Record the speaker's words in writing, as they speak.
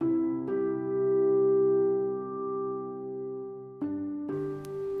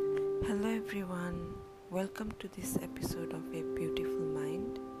everyone, welcome to this episode of A Beautiful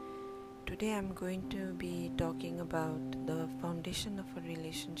Mind. Today I'm going to be talking about the foundation of a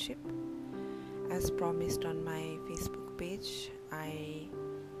relationship. As promised on my Facebook page, I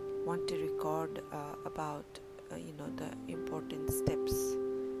want to record about the important steps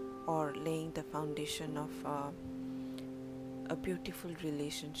or laying the foundation of a beautiful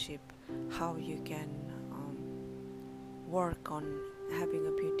relationship, how you can work on having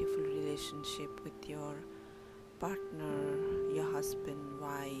a beautiful relationship with your partner, your husband,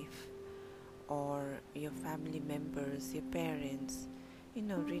 wife, or your family members, your parents.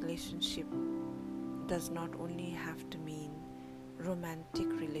 Relationship does not only have to mean romantic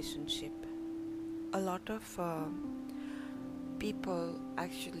relationship. A lot of people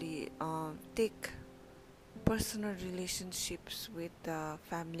actually take personal relationships with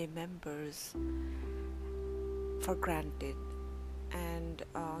family members for granted and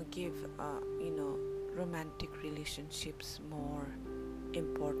give romantic relationships more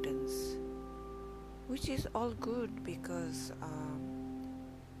importance, which is all good because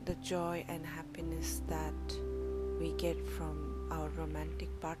the joy and happiness that we get from our romantic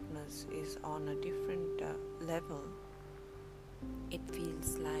partners is on a different level. It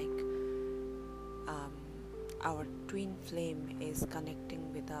feels like our twin flame is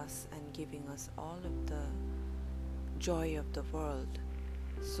connecting with us and giving us all of the joy of the world.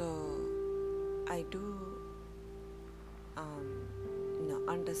 So I do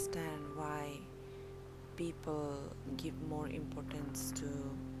understand why people give more importance to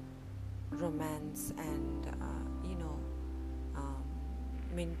romance and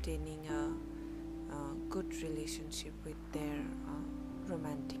maintaining a good relationship with their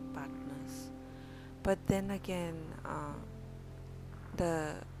romantic partners. But then again,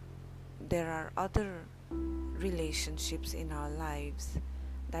 there are other relationships in our lives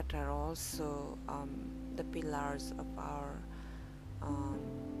that are also the pillars of our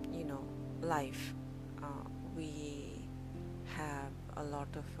life. We have a lot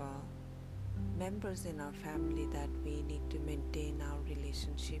of members in our family that we need to maintain our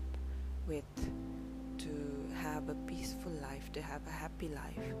relationship with, to have a peaceful life, to have a happy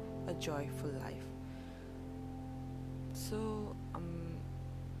life, a joyful life. So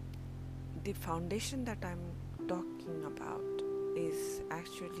the foundation that I'm talking about is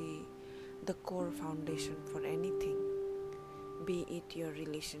actually the core foundation for anything, be it your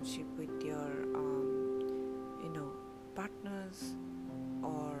relationship with your partners,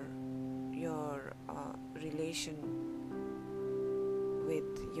 or your relation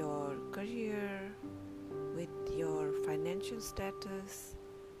with your career, with your financial status.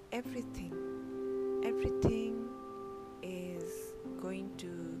 Everything is going to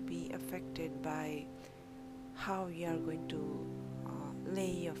be affected by how you are going to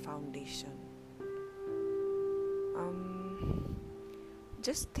lay your foundation.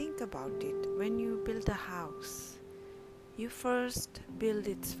 Just think about it. When you build a house, you first build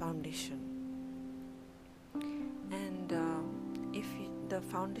its foundation, and if the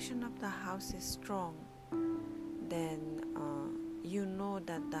foundation of the house is strong, then you know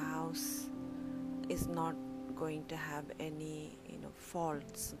that the house is not going to have any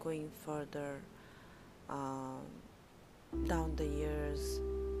faults going further down the years.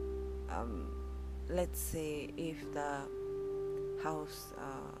 Let's say if the house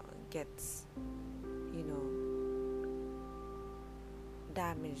gets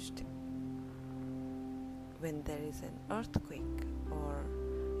damaged when there is an earthquake or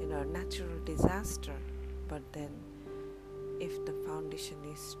a natural disaster, but then if the foundation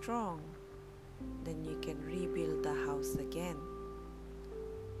is strong, then you can rebuild the house again.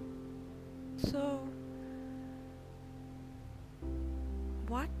 So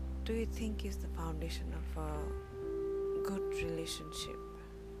what do you think is the foundation of a good relationship?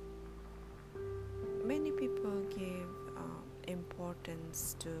 Many people give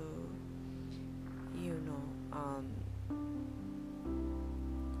importance to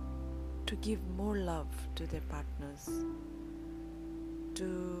to give more love to their partners,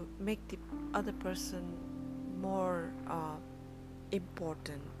 to make the other person more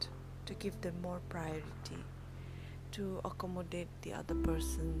important, to give them more priority, to accommodate the other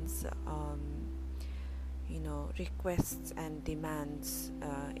person's requests and demands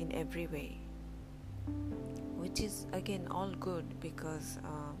in every way, which is again all good because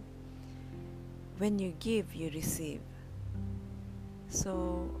when you give, you receive.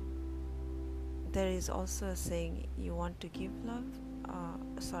 So there is also a saying, you want to give love,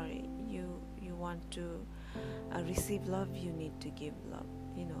 you want to receive love, you need to give love,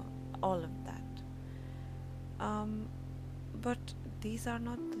 all of that. But these are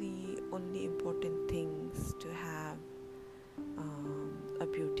not the only important things to have a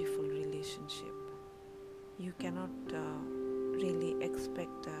beautiful relationship. You cannot really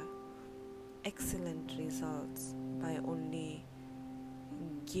expect excellent results by only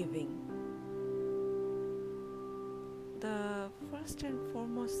giving. The first and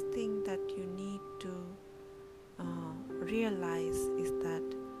foremost thing that you need to realize is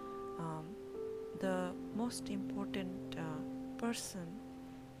that the most important person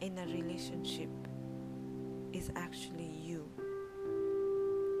in a relationship is actually you.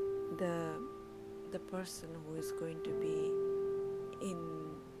 The person who is going to be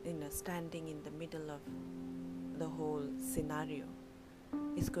standing in the middle of the whole scenario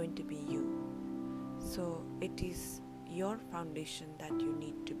is going to be you. So it is your foundation that you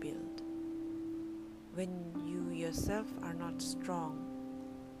need to build. When you yourself are not strong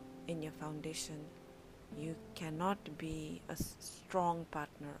in your foundation, you cannot be a strong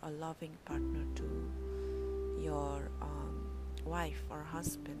partner, a loving partner to your wife or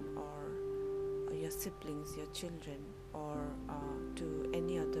husband or your siblings, your children, or to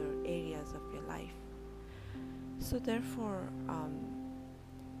any other areas of your life. So therefore,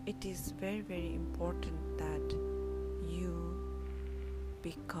 it is very, very important that you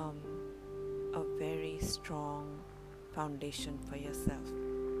become a very strong foundation for yourself.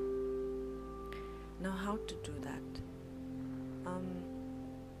 Now, how to do that?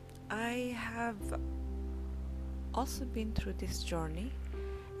 I have also been through this journey,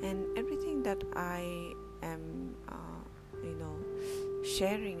 and everything that I am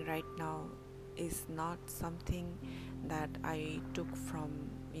sharing right now is not something that I took from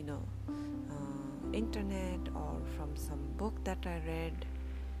internet or from some book that I read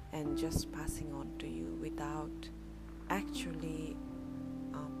and just passing on to you without actually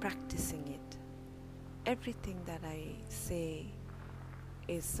practicing it. Everything that I say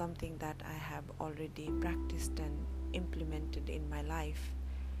is something that I have already practiced and implemented in my life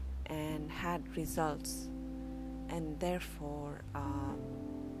and had results, and therefore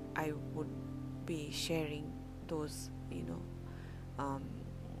I would be sharing those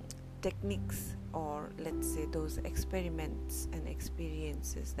techniques, or let's say those experiments and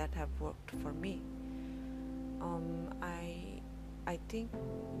experiences that have worked for me. I think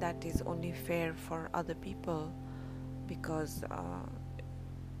that is only fair for other people, because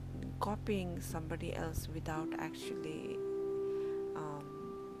copying somebody else without actually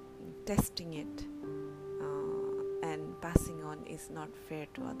testing it and passing on is not fair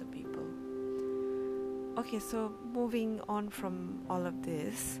to other people. Okay, so moving on from all of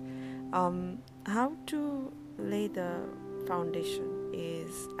this, how to lay the foundation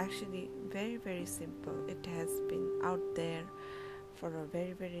is actually very, very simple. It has been out there for a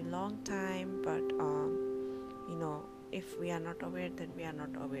very, very long time, but if we are not aware, then we are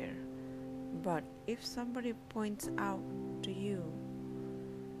not aware. But if somebody points out to you,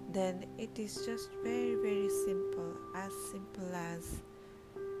 then it is just very, very simple as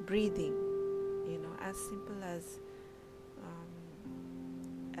breathing, as simple as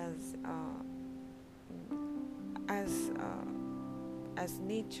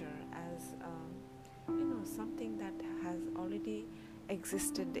nature, as something that has already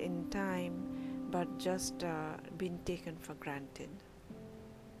existed in time but just been taken for granted.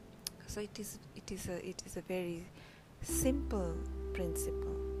 So it is a very simple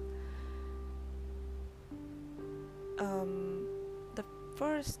principle. The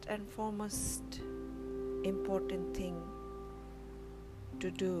first and foremost important thing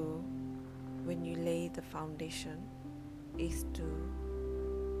to do when you lay the foundation is to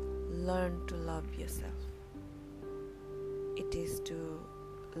learn to love yourself. It is to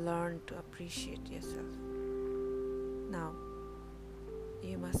learn to appreciate yourself. Now,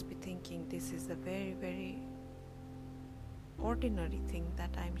 you must be thinking this is a very, very ordinary thing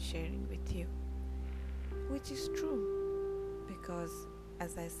that I'm sharing with you, which is true, because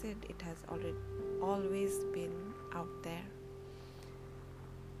as I said, it has always been out there.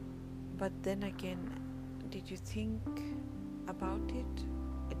 But then again, did you think about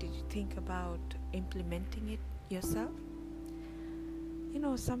it? Did you think about implementing it yourself?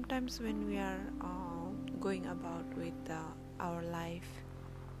 Sometimes when we are going about with our life,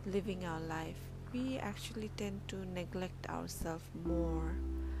 living our life, we actually tend to neglect ourselves more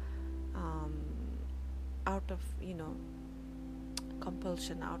out of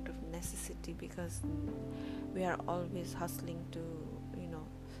compulsion, out of necessity, because we are always hustling to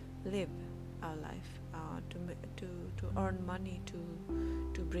live our life, to earn money,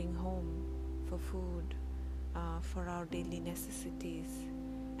 to bring home for food, for our daily necessities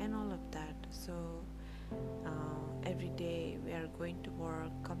and all of that. So every day we are going to work,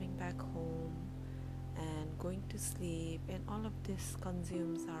 coming back home, and going to sleep, and all of this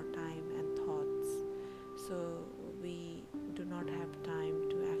consumes our time and thoughts. So we do not have time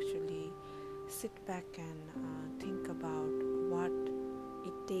to actually sit back and think about what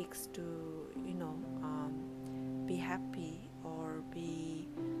it takes to, be happy or be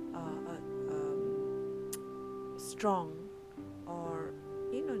strong, or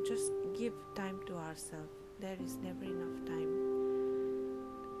just give time to ourselves. There is never enough time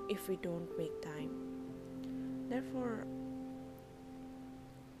if we don't make time. Therefore,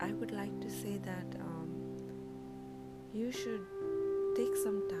 I would like to say that you should take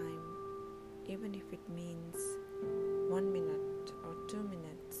some time, even if it means 1 minute or 2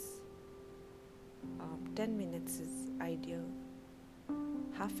 minutes. 10 minutes is ideal.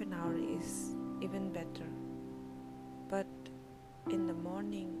 Half an hour is even better. But in the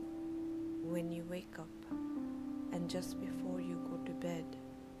morning, when you wake up and just before you go to bed,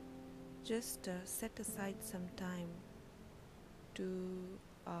 just set aside some time to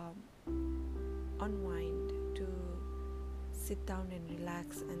unwind, to sit down and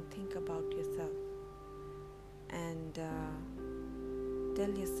relax and think about yourself, and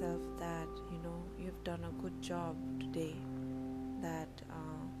tell yourself that you've done a good job today, that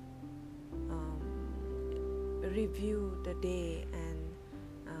review the day and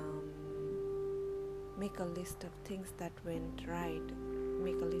make a list of things that went right,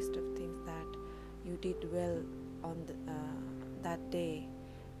 make a list of things that you did well on that day,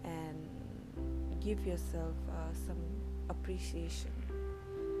 and give yourself some appreciation.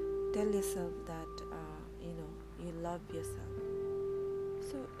 Tell yourself that you love yourself.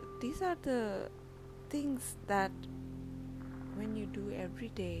 So these are the things that when you do every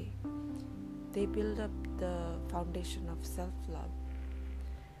day, they build up the foundation of self-love.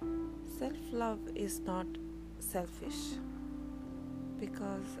 Self-love is not selfish,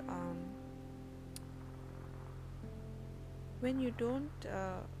 because when you don't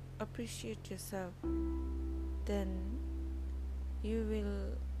appreciate yourself, then you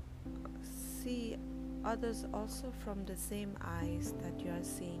will see others also from the same eyes that you are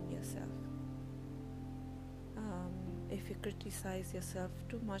seeing yourself. If you criticize yourself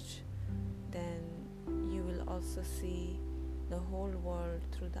too much, then you will also see the whole world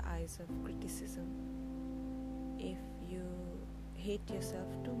through the eyes of criticism. If you hate yourself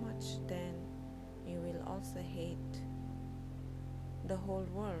too much, then you will also hate the whole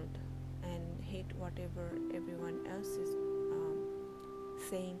world and hate whatever everyone else is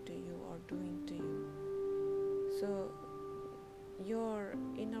saying to you or doing to you. So your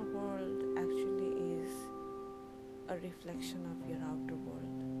inner world actually is a reflection of your outer world.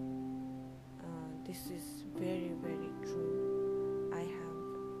 This is very, very true. I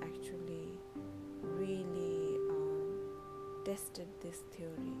have actually really tested this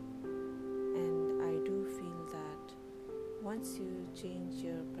theory, and I do feel that once you change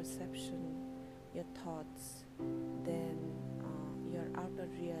your perception, your thoughts, then your outer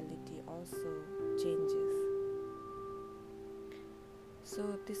reality also changes.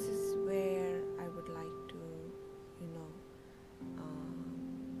 So this is where I would like to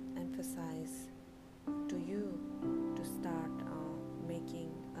emphasize to you to start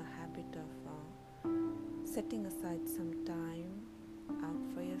making a habit of setting aside some time out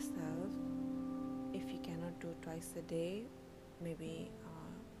for yourself. If you cannot do it twice a day, maybe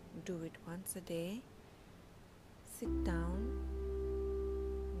do it once a day. Sit down,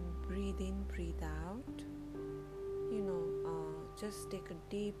 breathe in, breathe out. Just take a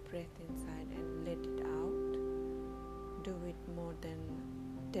deep breath inside and let it out. Do it more than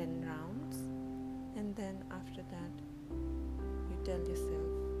 10 rounds, and then after that you tell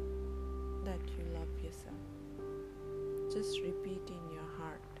yourself that you love yourself. Just repeat in your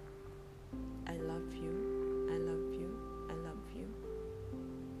heart, I love you, I love you, I love you.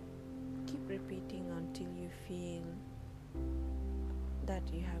 Keep repeating until you feel that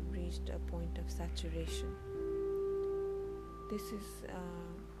you have reached a point of saturation. This is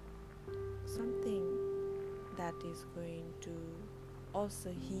something that is going to also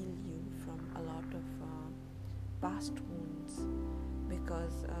heal you from a lot of past wounds,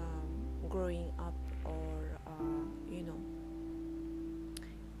 because growing up or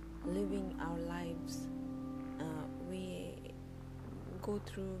living our lives, we go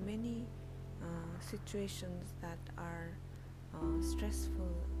through many situations that are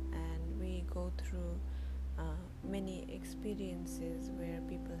stressful, and we go through many experiences where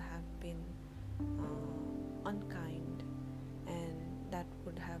people have been unkind, and that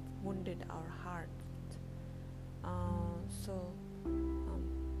would have wounded our heart. So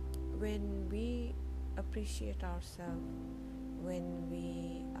when we appreciate ourselves, when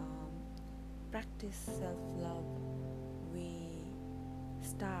we practice self-love, we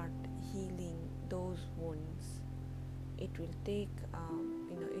start healing those wounds. It will take,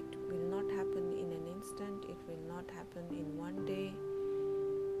 it will not happen in an instant, it will not happen in one day,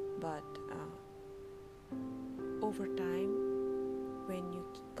 but over time, when you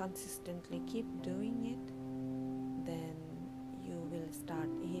consistently keep doing it, then you will start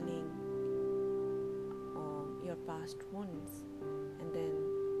healing your past wounds, and then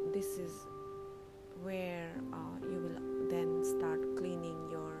this is where you will then start cleaning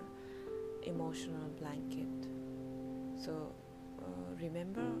your emotional blanket. So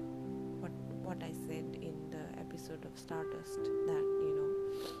remember what I said in the episode of Stardust, that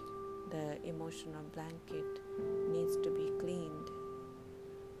the emotional blanket needs to be cleaned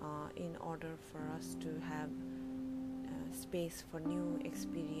in order for us to have space for new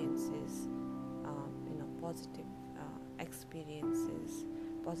experiences, positive experiences,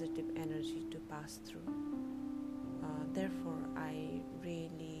 positive energy to pass through. Therefore, I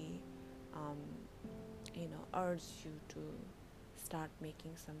really urge you to start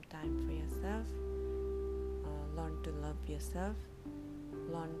making some time for yourself, learn to love yourself,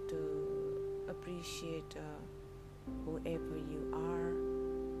 learn to appreciate whoever you are,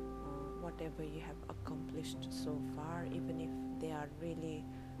 whatever you have accomplished so far, even if they are really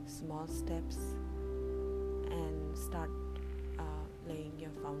small steps, and start laying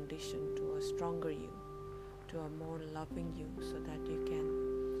your foundation to a stronger you, to a more loving you, so that you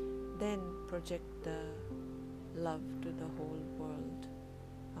can then project the love to the whole world,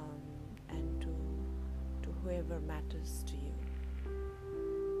 and to whoever matters to you.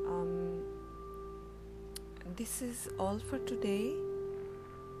 This is all for today.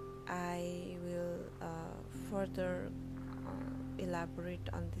 I will further elaborate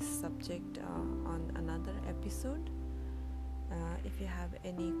on this subject on another episode. If you have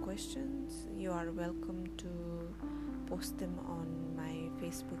any questions, you are welcome to post them on my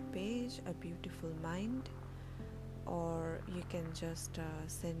Facebook page, A Beautiful Mind, or you can just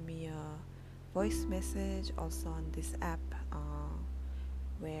send me a voice message also on this app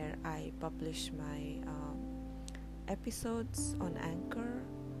where I publish my episodes on Anchor.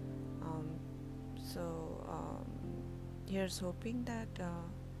 Here's hoping that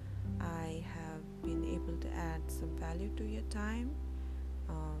I have been able to add some value to your time.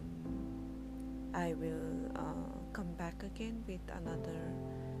 I will come back again with another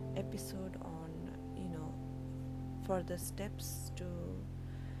episode on further steps to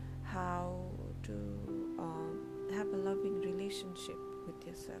how to have a loving relationship with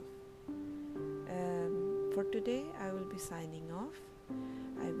yourself. For today, I will be signing off.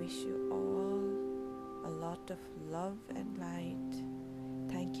 I wish you all a lot of love and light.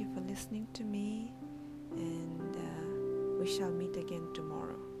 Thank you for listening to me, and we shall meet again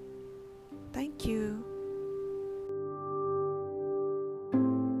tomorrow.